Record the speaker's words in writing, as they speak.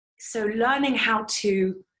So learning how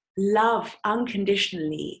to love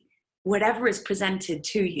unconditionally whatever is presented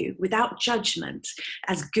to you without judgment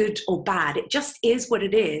as good or bad. It just is what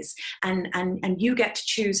it is, and you get to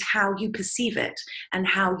choose how you perceive it and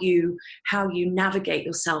how you navigate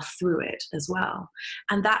yourself through it as well.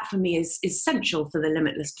 And that for me is essential for the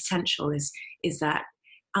limitless potential, is that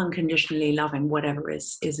unconditionally loving whatever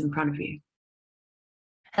is in front of you.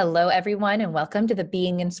 Hello, everyone, and welcome to the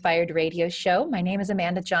Being Inspired radio show. My name is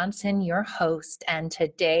Amanda Johnson, your host, and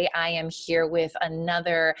today I am here with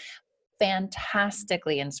another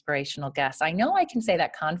fantastically inspirational guest. I know I can say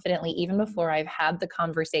that confidently even before I've had the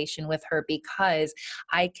conversation with her, because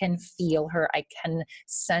I can feel her. I can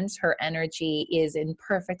sense her energy is in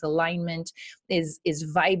perfect alignment, is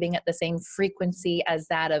vibing at the same frequency as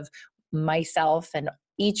that of myself and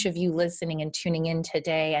each of you listening and tuning in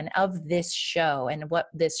today, and of this show and what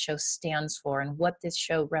this show stands for and what this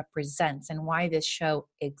show represents and why this show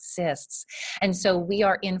exists. And so we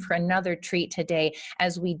are in for another treat today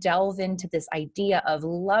as we delve into this idea of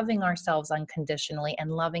loving ourselves unconditionally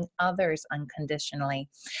and loving others unconditionally.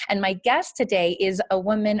 And my guest today is a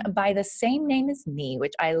woman by the same name as me,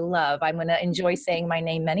 which I love. I'm going to enjoy saying my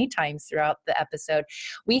name many times throughout the episode.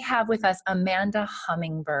 We have with us Amanda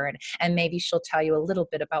Hummingbird, and maybe she'll tell you a little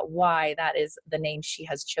bit about why that is the name she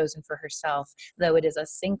has chosen for herself, though it is a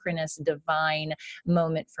synchronous, divine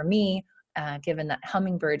moment for me, given that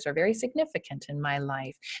hummingbirds are very significant in my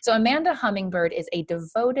life. So Amanda Hummingbird is a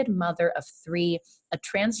devoted mother of three, a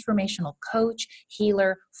transformational coach,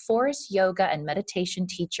 healer, forest yoga and meditation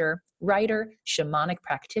teacher, writer, shamanic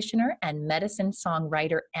practitioner, and medicine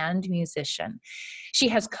songwriter and musician. She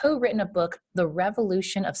has co-written a book, The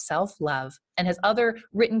Revolution of Self-Love, and has other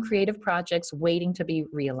written creative projects waiting to be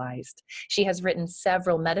realized. She has written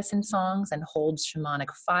several medicine songs and holds shamanic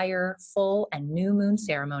fire, full, and new moon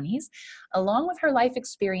ceremonies, along with her life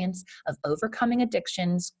experience of overcoming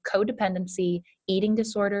addictions, codependency, eating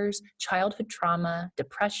disorders, childhood trauma,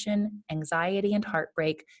 depression, anxiety, and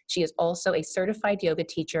heartbreak. She is also a certified yoga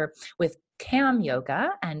teacher with Cam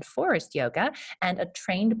Yoga and Forest Yoga, and a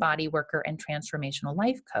trained body worker and transformational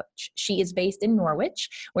life coach. She is based in Norwich,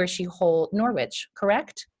 where she holds Norwich,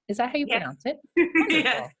 correct? Is that how you pronounce it?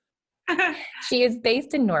 Yes. She is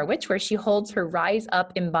based in Norwich, where she holds her Rise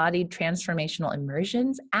Up embodied transformational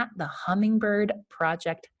immersions at the Hummingbird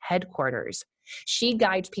Project headquarters. She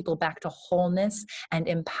guides people back to wholeness and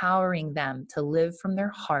empowering them to live from their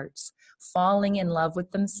hearts, falling in love with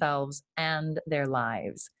themselves and their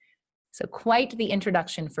lives. So quite the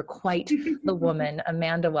introduction for quite the woman.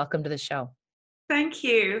 Amanda, welcome to the show. Thank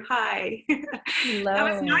you. Hi. Hello.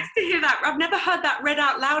 That was nice to hear that. I've never heard that read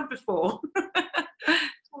out loud before.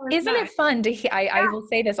 Isn't it fun to hear? I will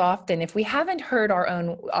say this often. If we haven't heard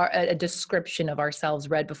a description of ourselves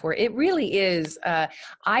read before, it really is.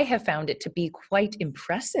 I have found it to be quite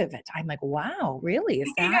impressive. I'm like, wow, really?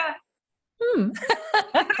 Is that? Yeah.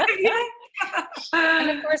 Yeah. And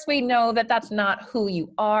of course, we know that that's not who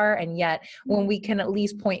you are. And yet, when we can at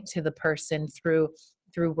least point to the person through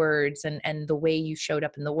words and the way you showed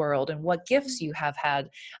up in the world and what gifts you have had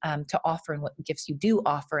to offer and what gifts you do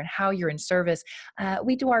offer and how you're in service,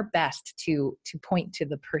 we do our best to point to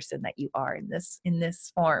the person that you are in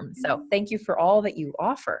this form. So thank you for all that you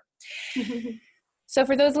offer. So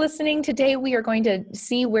for those listening today, we are going to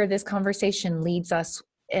see where this conversation leads us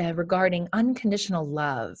regarding unconditional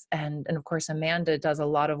love. And of course, Amanda does a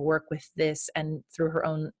lot of work with this, and through her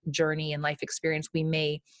own journey and life experience, we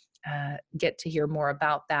may get to hear more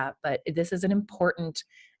about that. But this is an important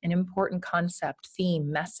concept, theme,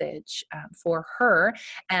 message for her.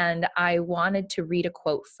 And I wanted to read a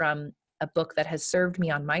quote from a book that has served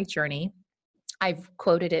me on my journey. I've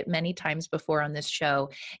quoted it many times before on this show.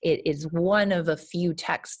 It is one of a few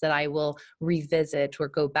texts that I will revisit or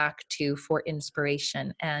go back to for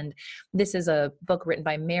inspiration. And this is a book written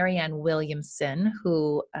by Marianne Williamson,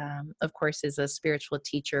 who, of course, is a spiritual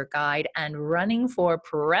teacher, guide, and running for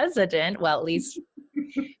president. Well, at least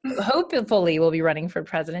hopefully will be running for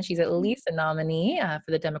president. She's at least a nominee for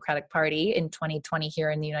the Democratic Party in 2020 here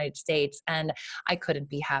in the United States. And I couldn't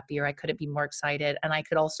be happier. I couldn't be more excited. And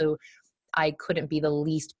I couldn't be the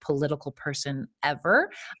least political person ever,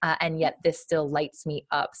 and yet this still lights me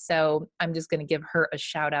up. So I'm just going to give her a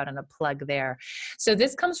shout out and a plug there. So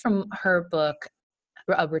this comes from her book,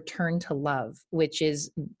 A Return to Love, which is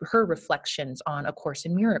her reflections on A Course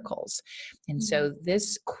in Miracles. And so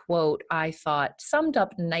this quote, I thought, summed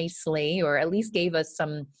up nicely, or at least gave us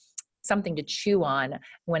something to chew on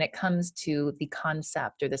when it comes to the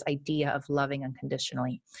concept or this idea of loving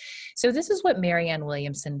unconditionally. So this is what Marianne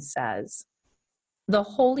Williamson says. The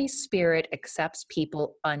Holy Spirit accepts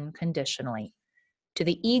people unconditionally. To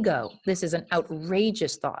the ego, this is an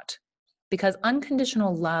outrageous thought because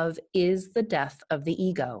unconditional love is the death of the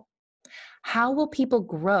ego. How will people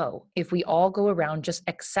grow if we all go around just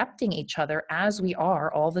accepting each other as we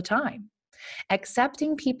are all the time?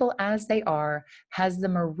 Accepting people as they are has the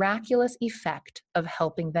miraculous effect of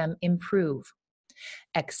helping them improve.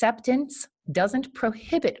 Acceptance doesn't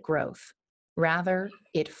prohibit growth, rather,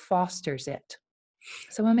 it fosters it.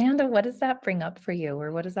 So, Amanda, what does that bring up for you,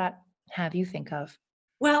 or what does that have you think of?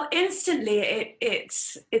 Well, instantly,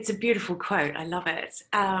 it's a beautiful quote. I love it.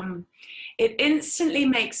 It instantly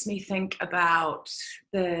makes me think about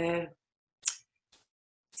the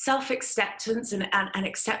self-acceptance and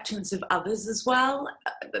acceptance of others as well,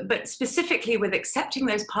 but specifically with accepting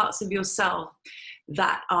those parts of yourself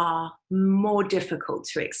that are more difficult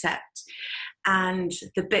to accept, and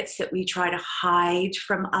the bits that we try to hide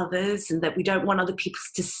from others and that we don't want other people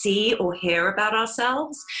to see or hear about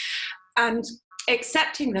ourselves. And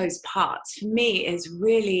accepting those parts for me is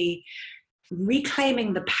really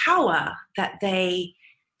reclaiming the power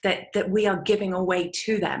that we are giving away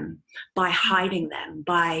to them by hiding them,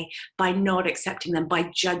 by not accepting them,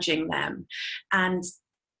 by judging them. And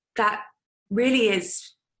that really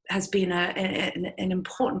has been an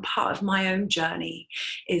important part of my own journey,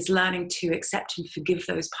 is learning to accept and forgive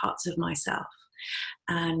those parts of myself.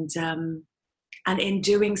 And in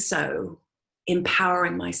doing so,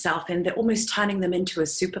 empowering myself, and almost turning them into a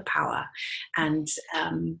superpower, and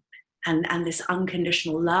this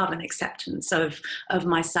unconditional love and acceptance of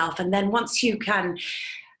myself. And then once you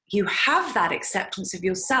have that acceptance of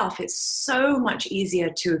yourself, it's so much easier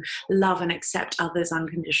to love and accept others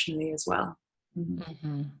unconditionally as well.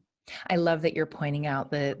 Mm-hmm. I love that you're pointing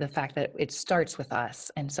out the fact that it starts with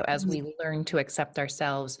us. And so as we learn to accept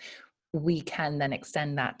ourselves, we can then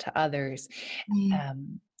extend that to others.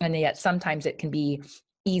 And yet sometimes it can be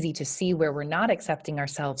easy to see where we're not accepting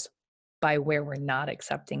ourselves by where we're not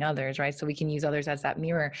accepting others, right? So we can use others as that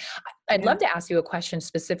mirror. I'd love to ask you a question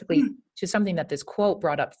specifically to something that this quote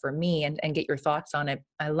brought up for me, and get your thoughts on it.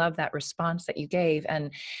 I love that response that you gave.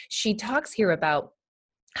 And she talks here about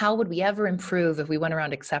how would we ever improve if we went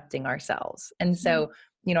around accepting ourselves? And so,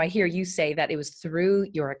 I hear you say that it was through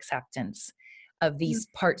your acceptance of these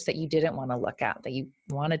parts that you didn't want to look at, that you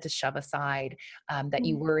wanted to shove aside, that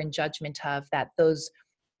you were in judgment of, that those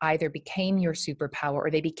either became your superpower, or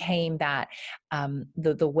they became that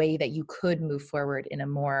the way that you could move forward in a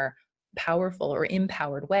more powerful or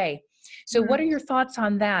empowered way. So what are your thoughts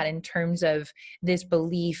on that in terms of this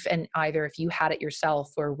belief, and either if you had it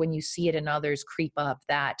yourself or when you see it in others creep up,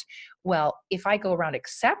 that, well, if I go around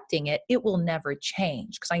accepting it, it will never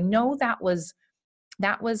change? Because I know that was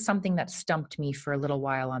something that stumped me for a little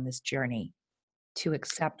while on this journey. To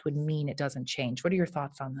accept would mean it doesn't change. What are your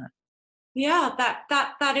thoughts on that? Yeah,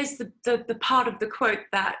 that is the part of the quote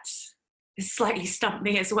that slightly stumped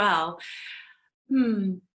me as well.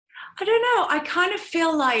 I don't know. I kind of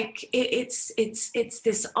feel like it's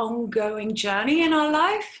this ongoing journey in our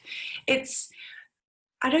life.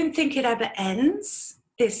 I don't think it ever ends.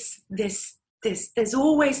 There's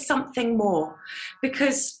always something more,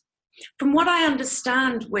 because from what I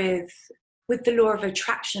understand with the law of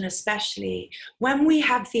attraction, especially, when we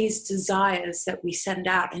have these desires that we send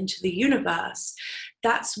out into the universe,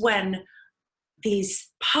 that's when these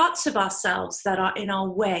parts of ourselves that are in our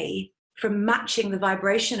way from matching the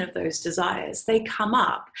vibration of those desires, they come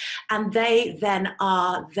up, and they then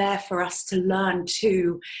are there for us to learn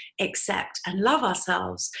to accept and love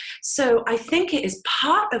ourselves. So I think it is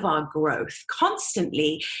part of our growth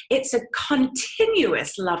constantly. It's a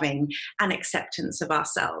continuous loving and acceptance of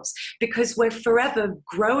ourselves, because we're forever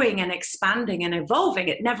growing and expanding and evolving.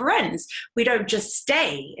 It never ends. We don't just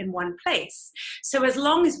stay in one place. So as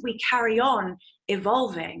long as we carry on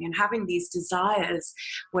evolving and having these desires,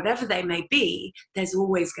 whatever they may be, there's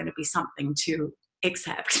always going to be something to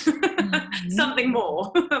accept, something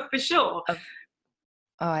more, for sure. Oh,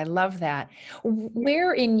 I love that.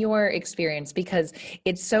 Where in your experience, because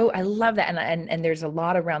it's so, I love that. And there's a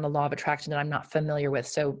lot around the law of attraction that I'm not familiar with.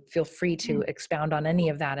 So feel free to expound on any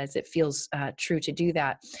of that as it feels true to do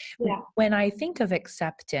that. Yeah. When I think of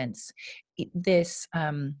acceptance, this,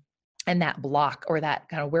 and that block, or that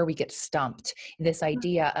kind of where we get stumped, this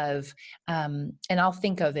idea of, and I'll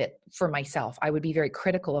think of it for myself. I would be very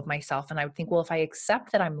critical of myself, and I would think, well, if I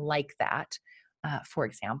accept that I'm like that, for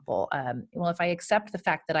example, well, if I accept the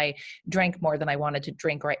fact that I drank more than I wanted to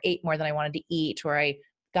drink, or I ate more than I wanted to eat, or I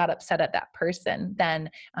got upset at that person, then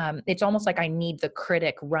it's almost like I need the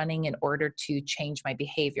critic running in order to change my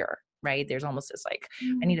behavior, right? There's almost this like,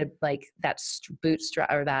 I need to like that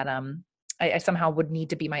bootstrap, or that, I somehow would need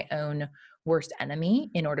to be my own worst enemy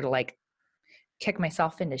in order to like kick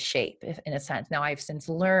myself into shape, if, in a sense. Now I've since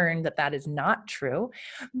learned that that is not true.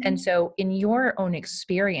 Mhm. And so in your own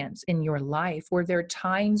experience in your life, were there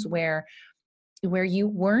times where you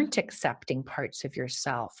weren't accepting parts of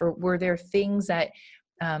yourself, or were there things that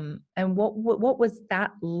and what was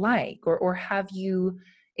that like, or have you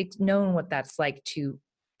known what that's like to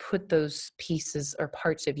put those pieces or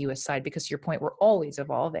parts of you aside? Because to your point, we're always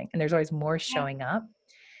evolving and there's always more Yeah. showing up.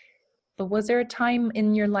 But was there a time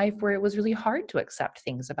in your life where it was really hard to accept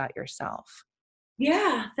things about yourself?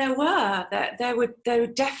 Yeah, there were. There were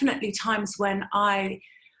definitely times when I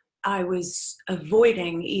was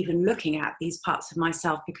avoiding even looking at these parts of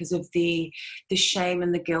myself because of the shame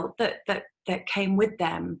and the guilt that came with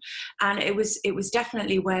them. And it was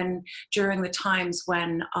definitely when, during the times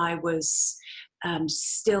when I was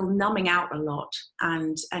still numbing out a lot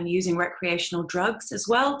and using recreational drugs as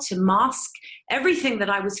well to mask everything that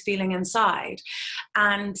I was feeling inside.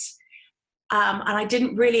 And I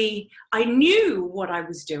didn't really, I knew what I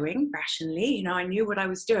was doing rationally, I knew what I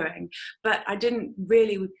was doing, but I didn't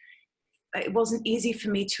really, it wasn't easy for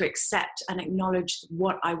me to accept and acknowledge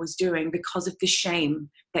what I was doing because of the shame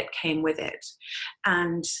that came with it.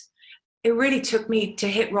 And it really took me to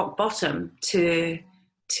hit rock bottom to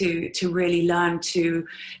really learn to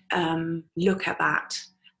look at that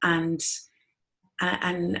and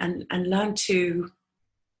learn to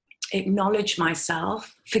acknowledge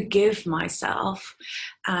myself, forgive myself,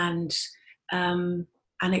 and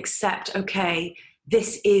accept, okay,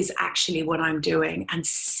 this is actually what I'm doing, and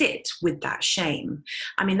sit with that shame.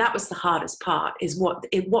 I mean, that was the hardest part, is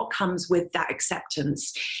what comes with that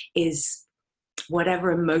acceptance is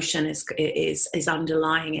whatever emotion is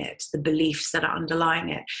underlying it, the beliefs that are underlying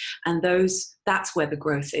it. And that's where the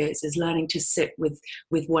growth is learning to sit with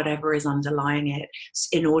whatever is underlying it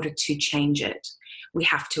in order to change it. We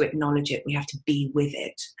have to acknowledge it. We have to be with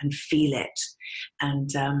it and feel it. And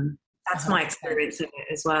that's my 100%. experience of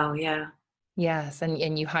it as well. Yeah. Yes.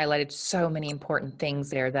 And you highlighted so many important things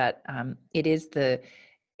there, that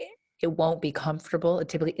it won't be comfortable. It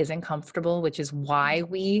typically isn't comfortable, which is why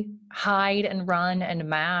we hide and run and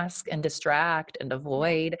mask and distract and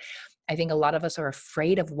avoid. I think a lot of us are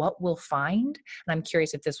afraid of what we'll find. And I'm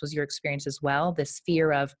curious if this was your experience as well, this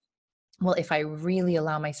fear of, well, if I really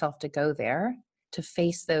allow myself to go there, to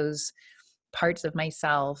face those parts of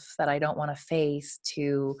myself that I don't want to face,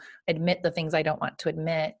 to admit the things I don't want to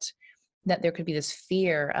admit, that there could be this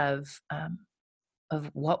fear of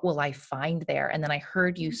what will I find there? And then I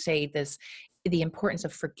heard you say this, the importance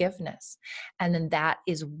of forgiveness. And then that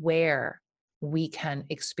is where we can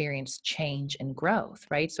experience change and growth,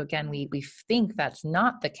 right? So again, we think that's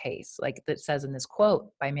not the case, like that says in this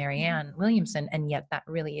quote by Marianne Williamson, and yet that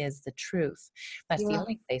really is the truth. That's the Yeah.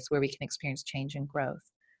 only place where we can experience change and growth.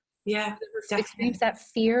 Yeah. Experience that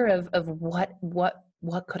fear of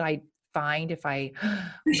what could I find if I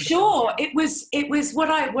For sure. It was what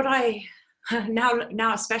I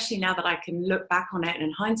now, especially now that I can look back on it and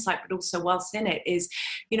in hindsight, but also whilst in it, is,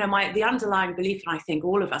 the underlying belief, and I think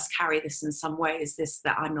all of us carry this in some way, is this,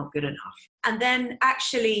 that I'm not good enough. And then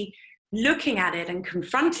actually looking at it and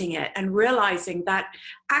confronting it and realizing that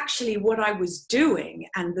actually what I was doing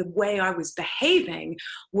and the way I was behaving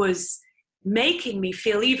was making me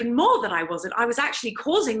feel even more that I was actually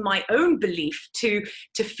causing my own belief to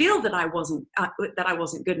feel that I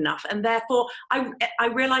wasn't good enough. And therefore I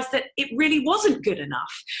realized that it really wasn't good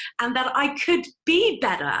enough and that I could be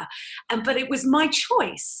better. But it was my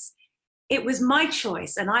choice. It was my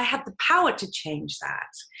choice, and I had the power to change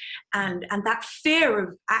that. And that fear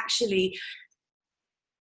of actually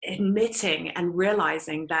admitting and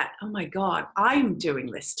realizing that, oh my God, I'm doing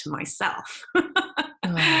this to myself.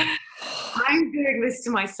 I'm doing this to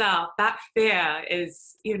myself. That fear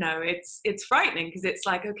is, it's frightening, because it's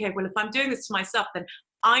like, okay, well, if I'm doing this to myself, then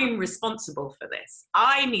I'm responsible for this.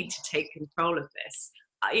 I need to take control of this.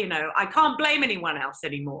 I can't blame anyone else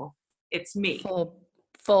anymore. It's me.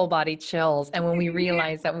 Full body chills. And when we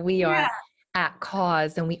realize that we are at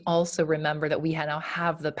cause, then we also remember that we now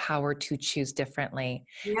have the power to choose differently.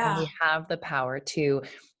 Yeah. And we have the power to,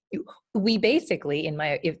 we basically,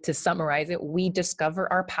 to summarize it, we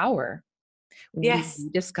discover our power. Yes.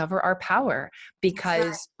 We discover our power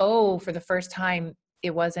because, for the first time,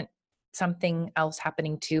 it wasn't something else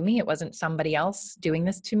happening to me. It wasn't somebody else doing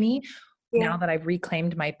this to me. Yeah. Now that I've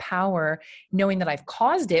reclaimed my power, knowing that I've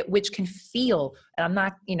caused it, which can feel, and I'm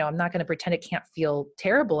not going to pretend it can't feel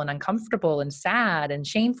terrible and uncomfortable and sad and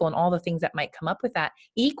shameful and all the things that might come up with that.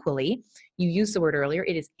 Equally, you used the word earlier,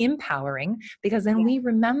 it is empowering, because then we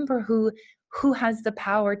remember who has the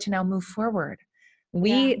power to now move forward.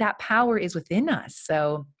 That power is within us.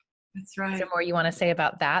 So That's Is right. there more you want to say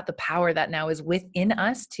about that? The power that now is within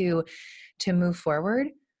us to move forward?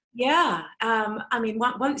 Yeah. I mean,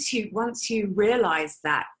 once you realize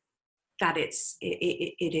that it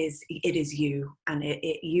is you, and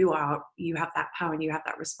you have that power and you have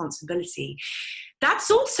that responsibility,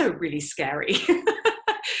 that's also really scary.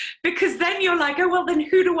 Because then you're like, oh well, then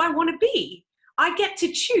who do I want to be? I get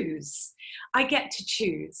to choose. I get to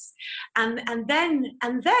choose. And then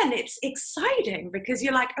it's exciting, because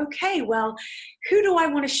you're like, okay, well, who do I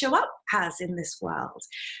want to show up as in this world?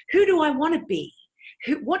 Who do I want to be?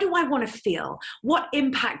 What do I want to feel? What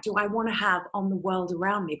impact do I want to have on the world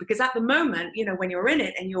around me? Because at the moment, when you're in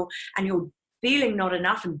it, and you're feeling not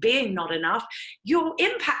enough and being not enough, you're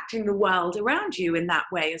impacting the world around you in that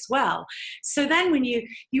way as well. So then when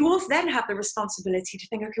you also then have the responsibility to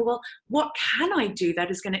think, okay, well, what can I do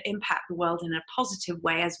that is going to impact the world in a positive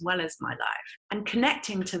way as well as my life? And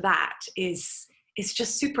connecting to that is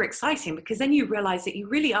just super exciting, because then you realize that you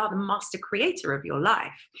really are the master creator of your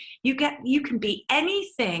life. You can be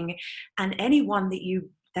anything and anyone that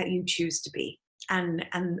you choose to be. And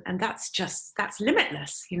that's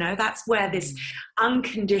limitless. That's where this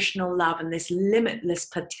unconditional love and this limitless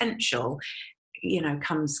potential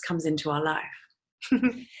comes into our life.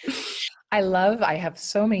 I have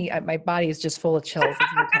so many, my body is just full of chills as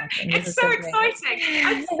we're talking. It's so exciting.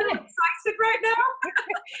 I'm so excited right now.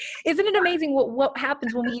 Isn't it amazing what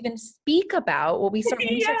happens when we even speak about what we start,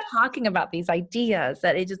 when we start talking about these ideas,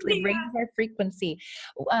 that it just raises our frequency.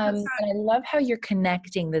 And I love how you're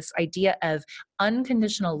connecting this idea of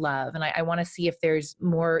unconditional love. And I want to see if there's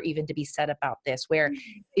more even to be said about this, where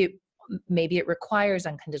maybe it requires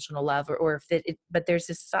unconditional love, or if but there's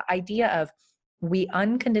this idea of, we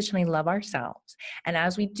unconditionally love ourselves. And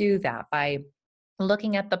as we do that, by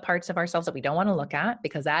looking at the parts of ourselves that we don't want to look at,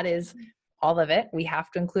 because that is all of it, we have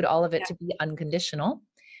to include all of it to be unconditional.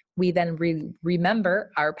 We then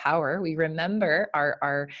remember our power. We remember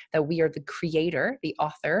that we are the creator, the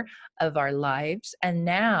author of our lives. And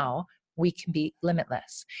now we can be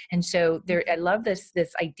limitless. And so I love this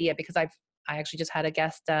idea, because I actually just had a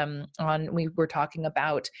guest we were talking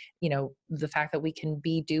about, the fact that we can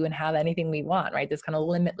be, do, and have anything we want, right? This kind of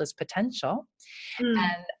limitless potential. And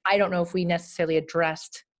I don't know if we necessarily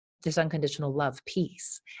addressed this unconditional love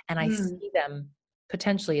piece. And I see them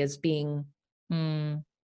potentially as being,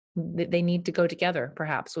 they need to go together,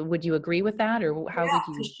 perhaps. Would you agree with that? Or how would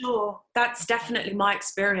you? For sure. That's definitely my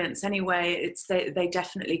experience anyway. They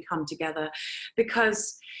definitely come together,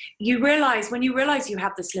 because when you realize you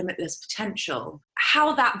have this limitless potential,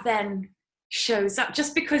 how that then shows up,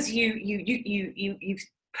 just because you've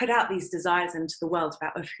put out these desires into the world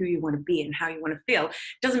of who you want to be and how you want to feel,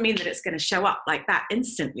 doesn't mean that it's going to show up like that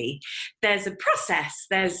instantly. There's a process,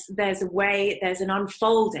 there's a way, there's an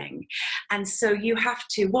unfolding. And so you have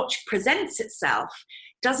to watch presents itself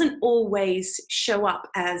doesn't always show up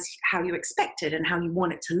as how you expected and how you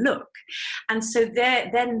want it to look. And so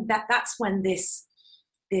that's when this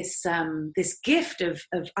gift of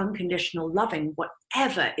unconditional loving,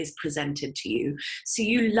 whatever is presented to you. So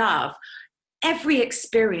you love every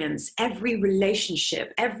experience, every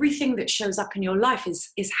relationship, everything that shows up in your life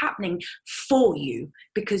is happening for you,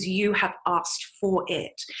 because you have asked for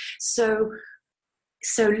it. So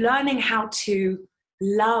learning how to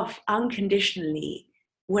love unconditionally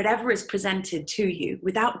whatever is presented to you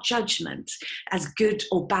without judgment as good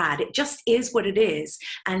or bad. It just is what it is.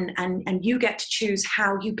 And you get to choose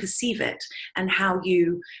how you perceive it and how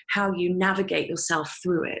you navigate yourself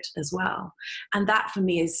through it as well. And that for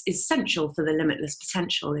me is essential for the limitless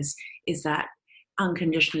potential, is that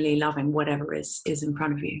unconditionally loving whatever is in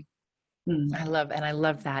front of you. I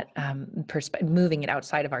love that moving it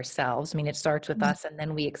outside of ourselves. I mean, it starts with us, and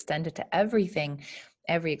then we extend it to everything,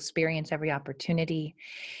 every experience, every opportunity.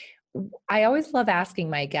 I always love asking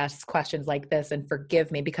my guests questions like this, and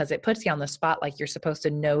forgive me because it puts you on the spot, like you're supposed to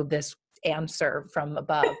know this answer from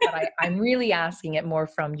above, but I'm really asking it more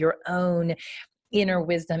from your own inner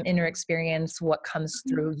wisdom, inner experience, what comes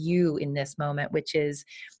through you in this moment, which is,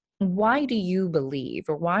 why do you believe,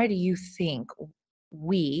 or why do you think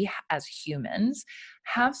we as humans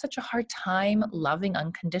have such a hard time loving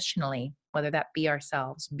unconditionally, whether that be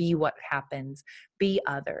ourselves, be what happens, be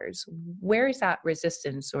others? Where is that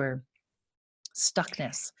resistance or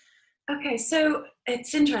stuckness? Okay, so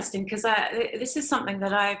it's interesting, because this is something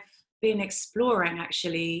that I've been exploring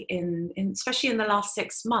actually especially in the last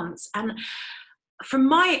 6 months. And from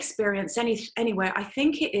my experience anyway, I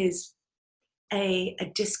think it is a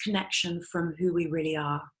disconnection from who we really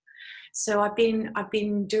are. So I've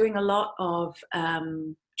been doing a lot of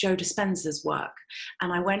Joe Dispenza's work,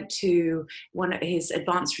 and I went to one of his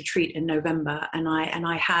advanced retreat in November, and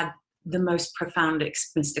I had the most profound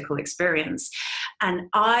mystical experience, and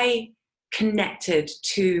I connected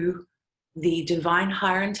to the divine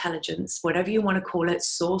higher intelligence, whatever you want to call it,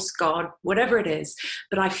 source, God, whatever it is,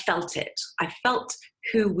 but I felt it. I felt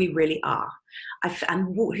who we really are.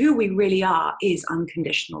 And who we really are is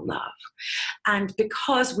unconditional love. And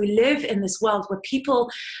because we live in this world where people,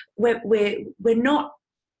 we're not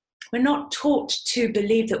taught to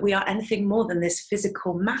believe that we are anything more than this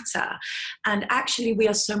physical matter. And actually we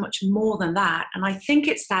are so much more than that. And I think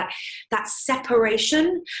it's that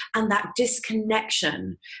separation and that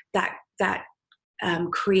disconnection that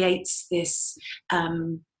creates this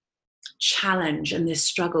challenge and this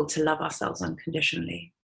struggle to love ourselves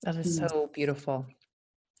unconditionally. That is so beautiful.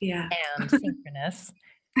 Yeah. And synchronous.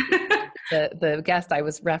 The guest I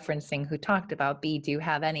was referencing who talked about do you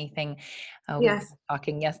have anything? We were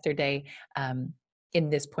talking yesterday in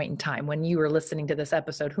this point in time when you were listening to this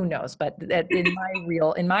episode, who knows, but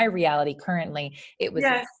in my reality currently, it was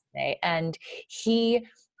yesterday. And he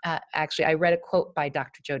actually, I read a quote by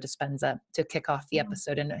Dr. Joe Dispenza to kick off the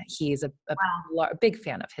episode, and he's a big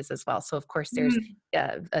fan of his as well. So of course there's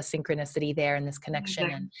a synchronicity there and this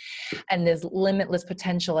connection and this limitless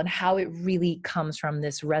potential, and how it really comes from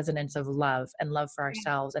this resonance of love and love for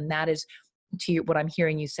ourselves. And that is, to what I'm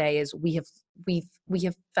hearing you say, is we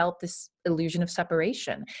have felt this illusion of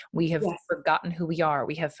separation. We have forgotten who we are.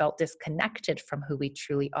 We have felt disconnected from who we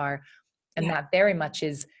truly are. And that very much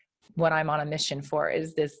is what I'm on a mission for,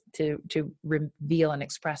 is this to reveal and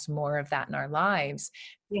express more of that in our lives.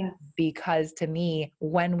 Yeah. Because to me,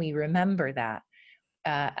 when we remember that,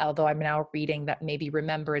 although I'm now reading that maybe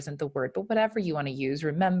remember isn't the word, but whatever you want to use,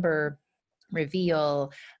 remember,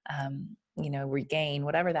 reveal, regain,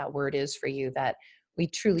 whatever that word is for you, that we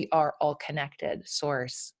truly are all connected,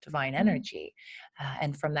 source, divine energy.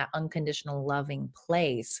 And from that unconditional loving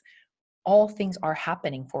place, all things are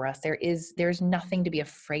happening for us. There's nothing to be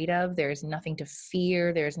afraid of. There's nothing to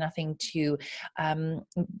fear. There's nothing to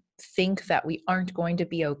think that we aren't going to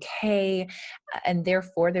be okay. And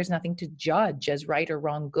therefore, there's nothing to judge as right or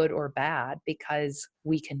wrong, good or bad, because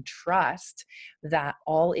we can trust that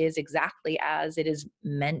all is exactly as it is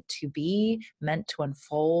meant to be, meant to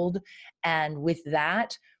unfold. And with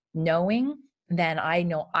that knowing, then I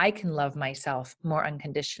know I can love myself more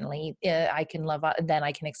unconditionally. I can love, then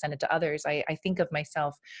I can extend it to others. I think of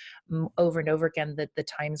myself over and over again, the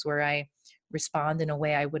times where I respond in a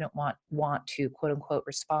way I wouldn't want to, quote unquote,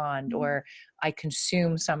 respond, or I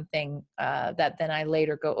consume something that then I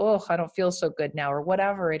later go, oh, I don't feel so good now, or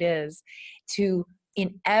whatever it is.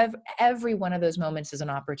 In every one of those moments is an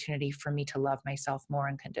opportunity for me to love myself more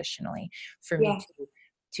unconditionally, for me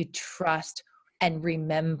to trust and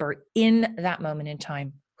remember in that moment in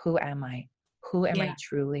time, who am I? Who am I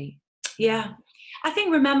truly? Yeah. I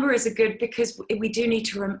think remember is a good, because we do need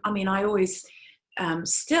to, I always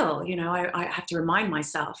still, I have to remind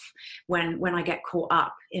myself when I get caught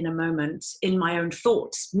up in a moment in my own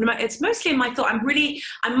thoughts. It's mostly in my thought.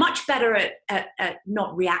 I'm much better at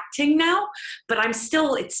not reacting now, but it's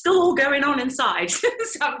still all going on inside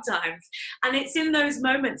sometimes. And it's in those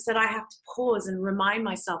moments that I have to pause and remind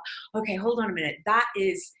myself, okay, hold on a minute.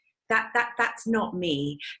 That's not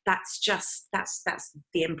me. That's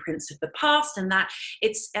the imprints of the past, and that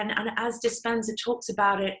it's and as Dispenza talks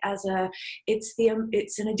about it as it's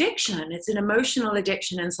an addiction. It's an emotional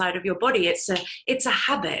addiction inside of your body. It's a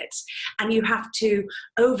habit, and you have to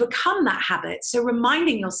overcome that habit. So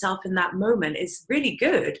reminding yourself in that moment is really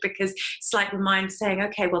good, because it's like saying,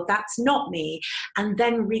 okay, well, that's not me, and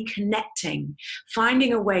then reconnecting,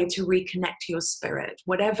 finding a way to reconnect to your spirit,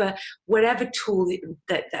 whatever tool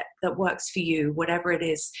that works for you, whatever it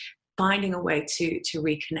is, finding a way to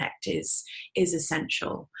reconnect is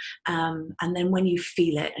essential. And then when you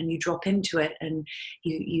feel it and you drop into it, and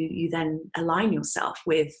you then align yourself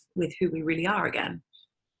with who we really are again.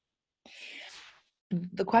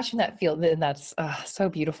 The question that feels, and that's so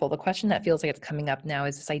beautiful, the question that feels like it's coming up now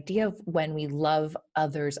is this idea of when we love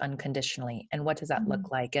others unconditionally, and what does that look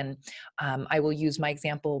like? And I will use my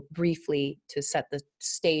example briefly to set the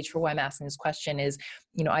stage for why I'm asking this question is,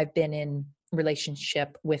 I've been in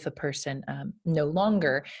relationship with a person, no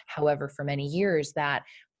longer, however, for many years, that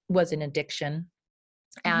was an addiction.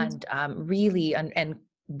 And really, and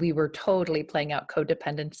we were totally playing out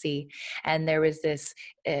codependency. And there was this,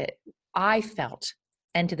 I felt,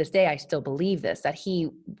 and to this day, I still believe this, that he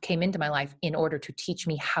came into my life in order to teach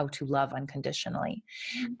me how to love unconditionally.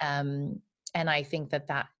 And I think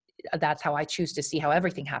that's how I choose to see how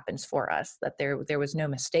everything happens for us, that there was no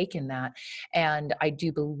mistake in that. And I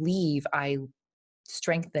do believe I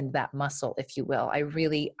strengthened that muscle, if you will. I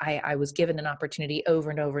was given an opportunity over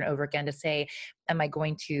and over and over again to say, am I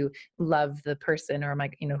going to love the person, or am I,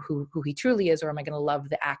 who he truly is, or am I going to love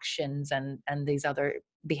the actions and these other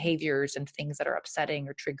behaviors and things that are upsetting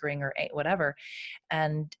or triggering or whatever.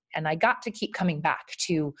 And I got to keep coming back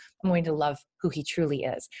to, I'm going to love who he truly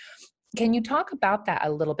is. Can you talk about that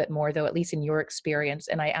a little bit more, though, at least in your experience?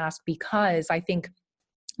 And I ask because I think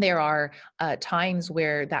there are times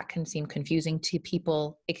where that can seem confusing to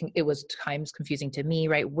people. It was times confusing to me,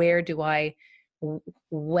 right? When do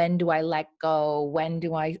I let go? When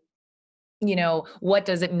do I, what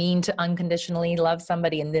does it mean to unconditionally love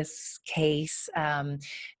somebody in this case?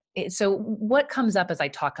 So what comes up as I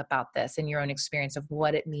talk about this in your own experience of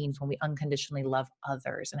what it means when we unconditionally love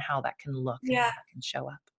others and how that can look and how that can show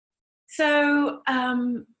up? So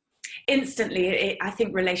instantly, I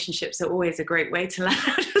think relationships are always a great way to learn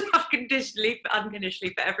how to love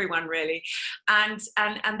unconditionally for everyone, really. And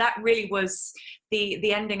that really was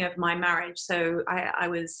the ending of my marriage. So I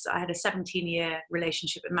had a 17-year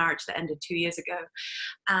relationship and marriage that ended 2 years ago.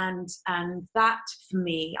 And that for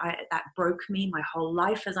me, that broke me. My whole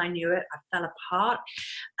life as I knew it, I fell apart.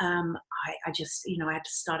 I just, I had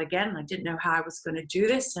to start again. I didn't know how I was going to do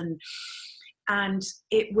this. And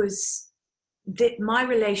it was my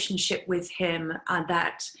relationship with him,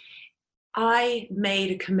 that I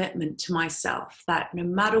made a commitment to myself that no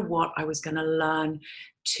matter what, I was going to learn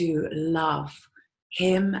to love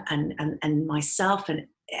him and myself, and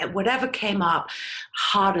whatever came up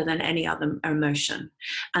harder than any other emotion.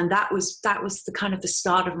 And that was the kind of the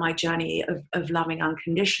start of my journey of loving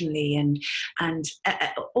unconditionally, and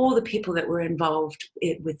all the people that were involved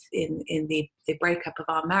in the breakup of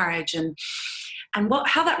our marriage, and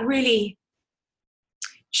how that really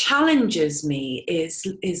challenges me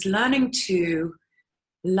is learning to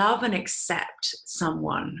love and accept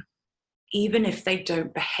someone, even if they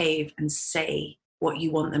don't behave and say what you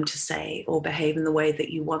want them to say, or behave in the way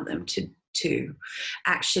that you want them to.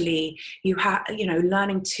 Actually,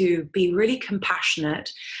 learning to be really compassionate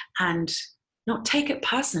and not take it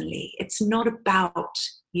personally. It's not about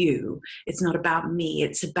you. It's not about me.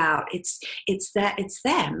 It's them.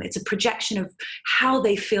 It's a projection of how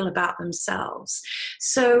they feel about themselves.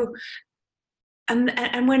 So, and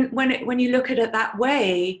when you look at it that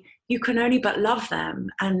way, you can only but love them,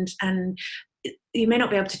 and you may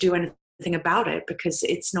not be able to do anything about it because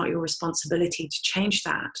it's not your responsibility to change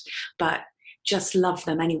that, but just love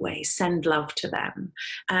them anyway, send love to them.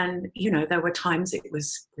 And, there were times it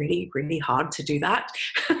was really, really hard to do that,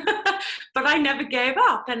 but I never gave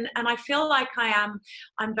up. And I feel like I'm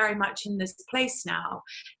very much in this place now,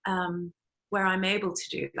 where I'm able to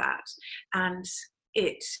do that. And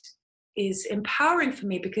it is empowering for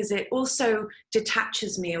me because it also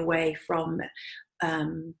detaches me away from,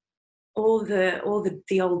 all the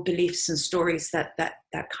old beliefs and stories that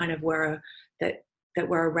kind of were that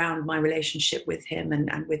were around my relationship with him and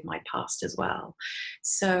with my past as well.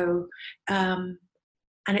 So, and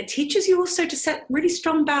it teaches you also to set really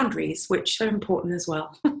strong boundaries, which are important as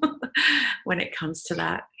well when it comes to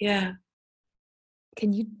that. Yeah.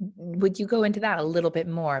 Would you go into that a little bit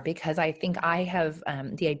more? Because I think I have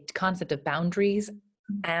the concept of boundaries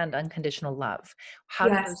and unconditional love. How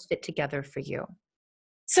do those fit together for you?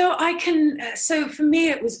 So for me,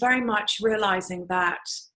 it was very much realizing that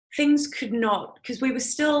things could not, because we were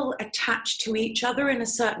still attached to each other in a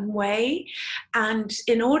certain way. And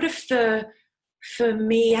in order for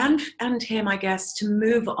me and him, I guess, to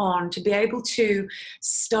move on, to be able to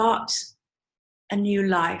start a new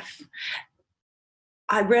life,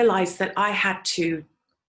 I realized that I had to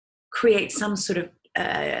create some sort of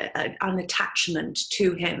an attachment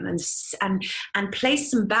to him and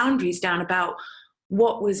place some boundaries down about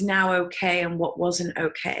what was now okay and what wasn't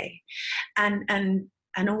okay, and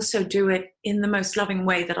also do it in the most loving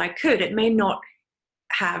way that I could. He may not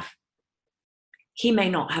have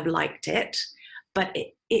liked it, but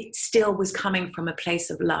it still was coming from a place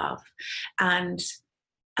of love, and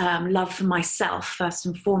love for myself first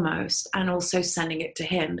and foremost, and also sending it to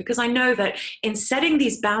him, because I know that in setting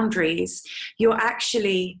these boundaries,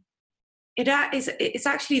 it's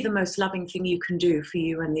actually the most loving thing you can do for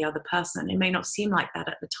you and the other person. It may not seem like that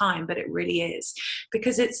at the time, but it really is,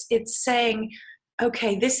 because it's saying,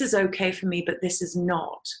 okay, this is okay for me, but this is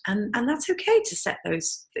not, and that's okay to set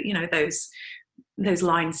those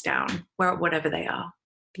lines down, whatever they are.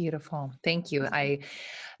 Beautiful, thank you. I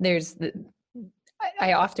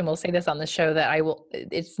often will say this on the show that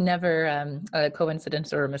it's never a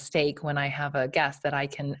coincidence or a mistake when I have a guest that I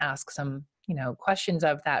can ask some, questions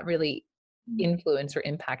of that really influence or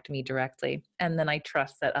impact me directly. And then I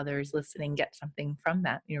trust that others listening get something from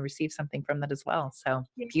that, receive something from that as well. So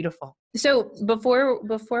Yeah. beautiful. So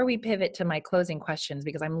before we pivot to my closing questions,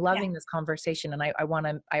 because I'm loving this conversation and I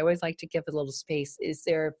always like to give a little space.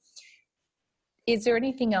 Is there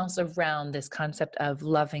anything else around this concept of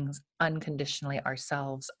loving unconditionally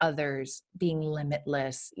ourselves, others, being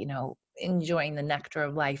limitless, enjoying the nectar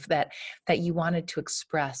of life that you wanted to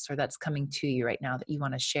express, or that's coming to you right now that you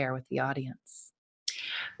want to share with the audience?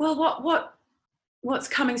 Well, what's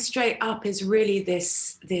coming straight up is really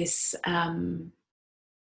this is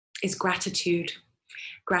gratitude.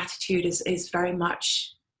 Gratitude is very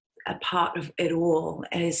much a part of it all,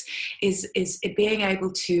 is it being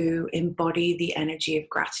able to embody the energy of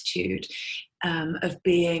gratitude, of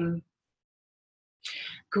being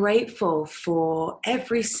grateful for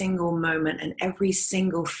every single moment and every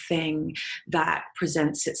single thing that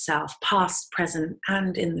presents itself, past, present,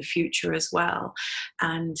 and in the future as well.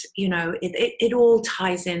 And it all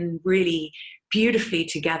ties in really beautifully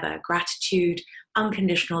together: gratitude,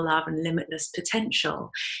 unconditional love, and limitless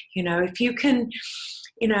potential. If you can,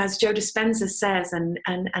 as Joe Dispenza says, and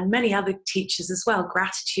many other teachers as well,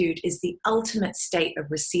 gratitude is the ultimate state of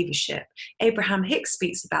receivership. Abraham Hicks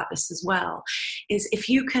speaks about this as well, is if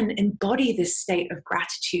you can embody this state of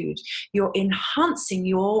gratitude, you're enhancing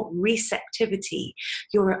your receptivity,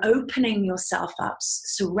 you're opening yourself up,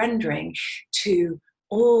 surrendering to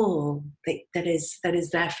all that is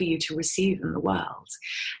there for you to receive in the world.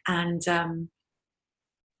 And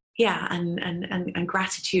and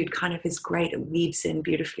gratitude kind of is great. It weaves in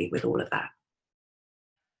beautifully with all of that.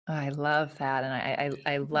 I love that. And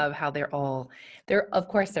I love how of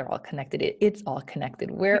course they're all connected. It's all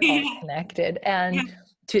connected. We're all connected. And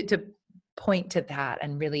to point to that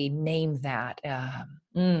and really name that,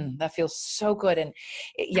 that feels so good. And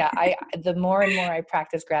the more and more I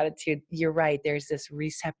practice gratitude, you're right. There's this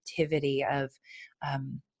receptivity of,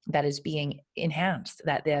 that is being enhanced,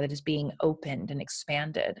 that is being opened and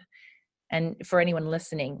expanded. And for anyone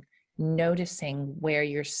listening, noticing where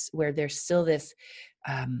there's still this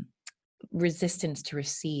resistance to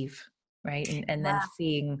receive, right? And then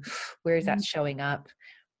seeing where is that showing up.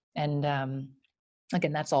 And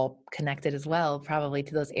again, that's all connected as well, probably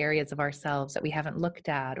to those areas of ourselves that we haven't looked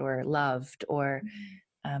at or loved or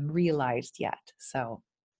realized yet. So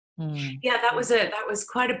that was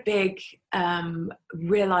quite a big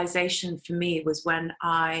realization for me, was when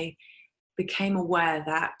I became aware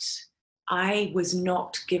that I was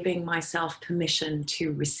not giving myself permission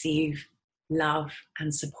to receive love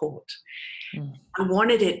and support. I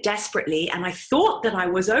wanted it desperately, and I thought that I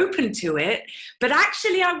was open to it, but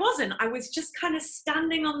actually I wasn't. I was just kind of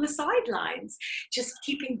standing on the sidelines, just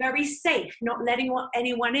keeping very safe, not letting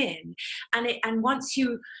anyone in. And once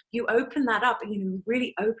you open that up,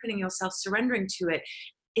 really opening yourself, surrendering to it,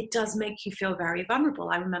 it does make you feel very vulnerable.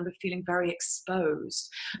 I remember feeling very exposed,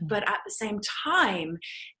 but at the same time,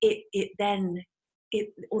 the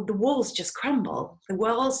walls just crumble. The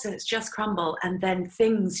walls just crumble, and then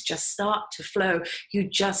things just start to flow. You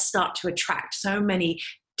just start to attract so many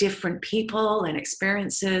different people and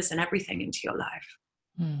experiences and everything into your life.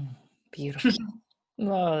 Beautiful.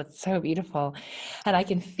 Oh, it's so beautiful. And I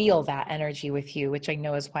can feel that energy with you, which I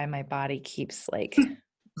know is why my body keeps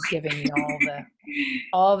giving me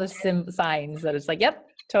all the signs that it's yep,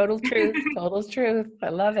 total truth. I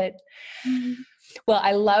love it. Well,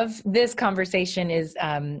 I love this conversation is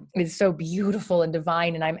so beautiful and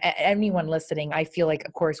divine. And anyone listening, I feel like,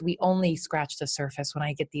 of course, we only scratch the surface when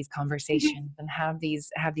I get these conversations and have these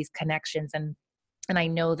connections. And I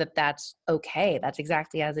know that that's okay. That's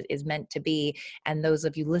exactly as it is meant to be. And those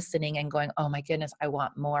of you listening and going, oh my goodness, I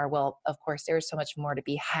want more. Well, of course, there's so much more to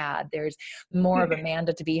be had. There's more of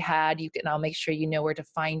Amanda to be had. I'll make sure you know where to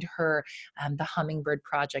find her, the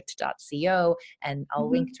hummingbirdproject.co, and I'll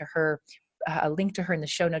link to her. A link to her in the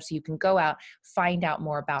show notes so you can go out, find out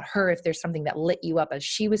more about her, if there's something that lit you up as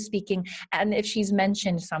she was speaking, and if she's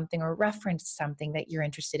mentioned something or referenced something that you're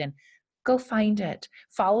interested in. Go find it.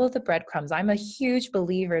 Follow the breadcrumbs. I'm a huge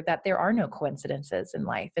believer that there are no coincidences in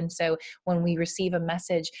life. And so when we receive a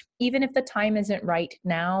message, even if the time isn't right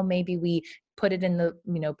now, maybe we put it in the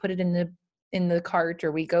cart,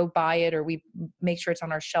 or we go buy it, or we make sure it's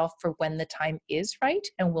on our shelf for when the time is right,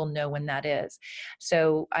 and we'll know when that is.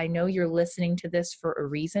 So I know you're listening to this for a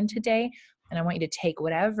reason today, and I want you to take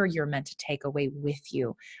whatever you're meant to take away with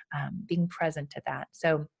you, being present to that.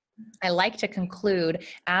 So I like to conclude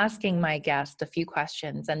asking my guest a few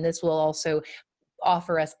questions, and this will also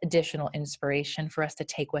offer us additional inspiration for us to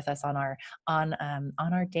take with us on our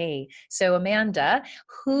day. So Amanda,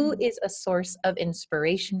 who is a source of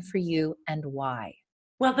inspiration for you, and why?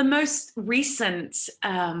 Well, the most recent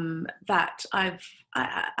that I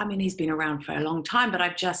mean, he's been around for a long time, but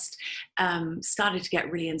I've just started to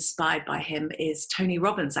get really inspired by him is Tony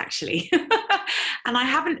Robbins, actually. And I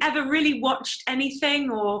haven't ever really watched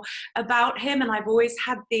anything or about him, and I've always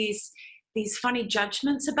had these funny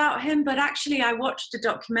judgments about him, but actually I watched a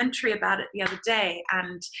documentary about it the other day,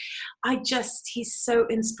 and he's so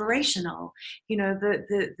inspirational. You know,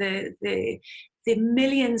 the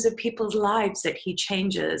millions of people's lives that he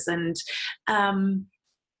changes, and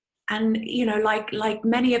you know, like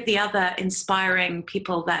many of the other inspiring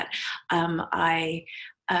people that I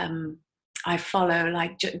follow,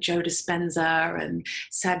 like Joe Dispenza and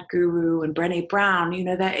Sadhguru and Brené Brown. You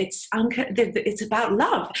know, that it's about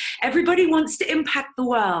love. Everybody wants to impact the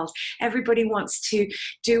world. Everybody wants to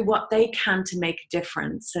do what they can to make a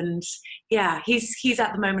difference. And yeah, he's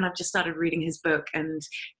at the moment. I've just started reading his book, and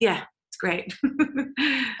yeah, it's great.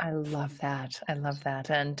 I love that. I love that.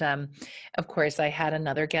 And of course, I had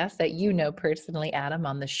another guest that you know personally, Adam,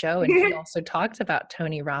 on the show, and he also talked about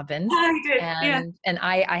Tony Robbins. I did, and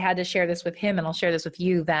I had to share this with him, and I'll share this with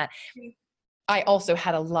you, that I also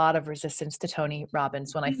had a lot of resistance to Tony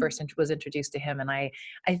Robbins when I first was introduced to him. And I,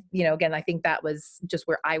 you know, again, I think that was just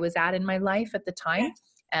where I was at in my life at the time. Yeah.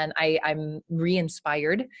 And I'm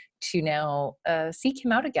re-inspired to now seek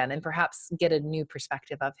him out again and perhaps get a new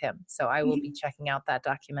perspective of him. So I will be checking out that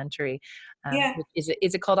documentary. Yeah. Is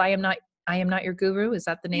it called I Am Not Your Guru? Is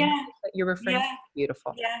that the name that you're referring to?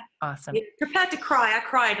 Beautiful. Yeah. Awesome. Yeah. Prepared to cry. I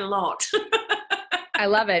cried a lot. I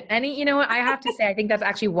love it. You know what, I have to say, I think that's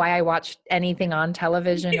actually why I watch anything on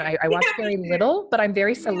television. I watch very little, but I'm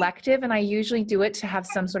very selective, and I usually do it to have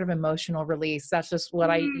some sort of emotional release. That's just what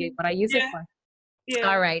I use it for. Yeah.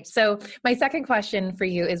 All right. So my second question for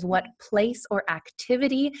you is, what place or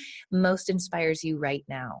activity most inspires you right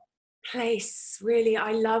now? Place, really.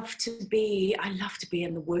 I love to be in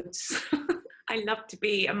the woods. I love to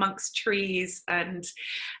be amongst trees and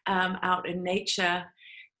out in nature.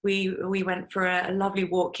 We went for a lovely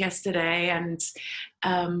walk yesterday, and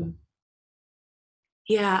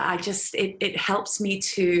yeah, it helps me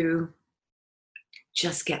to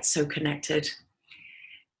just get so connected.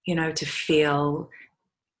 You know, to feel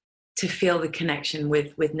the connection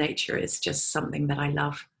with nature is just something that I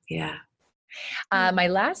love. Yeah. My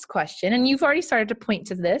last question, and you've already started to point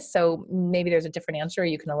to this, so maybe there's a different answer, or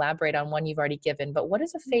you can elaborate on one you've already given, but what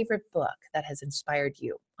is a favorite book that has inspired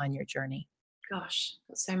you on your journey? Gosh,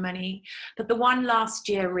 so many. But the one last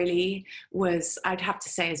year really was, I'd have to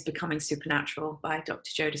say, is Becoming Supernatural by Dr.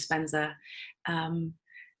 Joe Dispenza.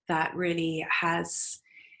 That really has,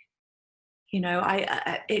 you know,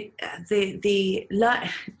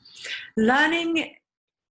 learning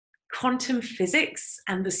quantum physics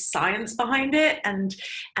and the science behind it, and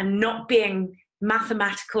not being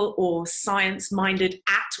mathematical or science minded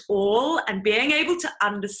at all, and being able to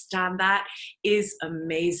understand that is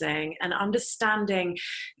amazing. And understanding,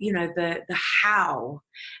 you know, the how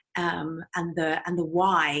and the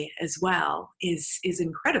why as well is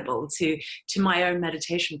incredible to my own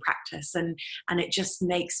meditation practice, and it just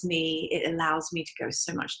it allows me to go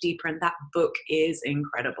so much deeper, and that book is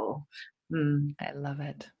incredible. I love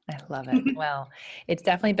it. I love it. Well, it's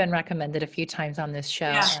definitely been recommended a few times on this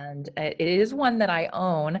show, and it is one that I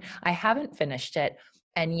own. I haven't finished it,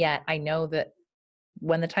 and yet I know that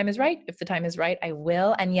when the time is right, if the time is right, I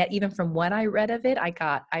will. And yet, even from what I read of it,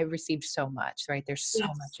 I received so much, right? There's so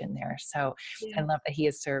much in there. So I love that he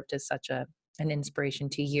has served as such an inspiration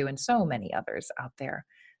to you and so many others out there.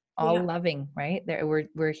 All loving, right?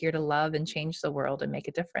 We're here to love and change the world and make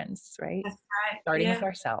a difference, right? That's right. Starting with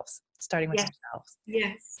ourselves.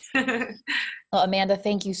 Yes. Well, Amanda,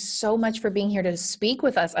 thank you so much for being here to speak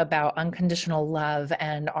with us about unconditional love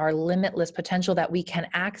and our limitless potential that we can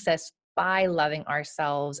access by loving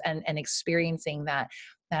ourselves and experiencing that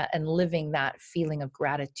and living that feeling of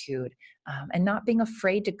gratitude, and not being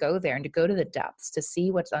afraid to go there and to go to the depths, to see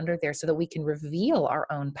what's under there so that we can reveal our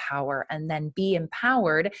own power and then be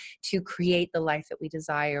empowered to create the life that we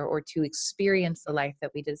desire, or to experience the life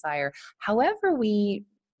that we desire. However we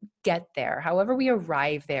get there, however we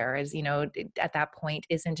arrive there, as you know, at that point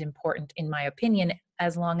isn't important, in my opinion,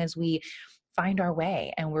 as long as we find our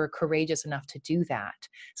way and we're courageous enough to do that.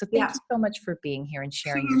 So thank you so much for being here and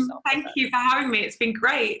sharing yourself. Thank you for having me. It's been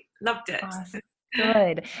great. Loved it. Awesome.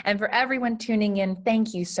 Good. And for everyone tuning in,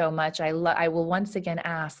 thank you so much. I will once again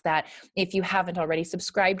ask that if you haven't already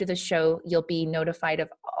subscribed to the show, you'll be notified of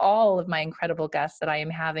all of my incredible guests that I am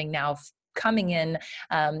having now coming in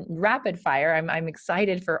rapid fire. I'm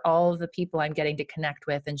excited for all of the people I'm getting to connect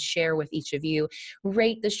with and share with each of you.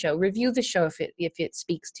 Rate the show, review the show if it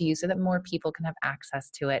speaks to you, so that more people can have access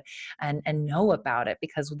to it and know about it,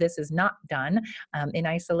 because this is not done in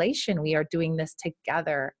isolation. We are doing this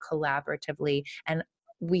together collaboratively, and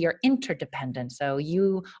we are interdependent. So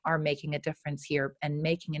you are making a difference here and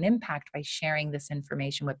making an impact by sharing this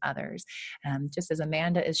information with others. Just as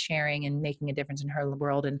Amanda is sharing and making a difference in her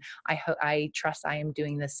world. And I trust I am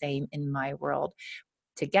doing the same in my world.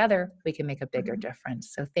 Together, we can make a bigger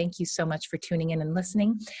difference. So thank you so much for tuning in and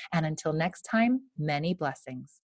listening. And until next time, many blessings.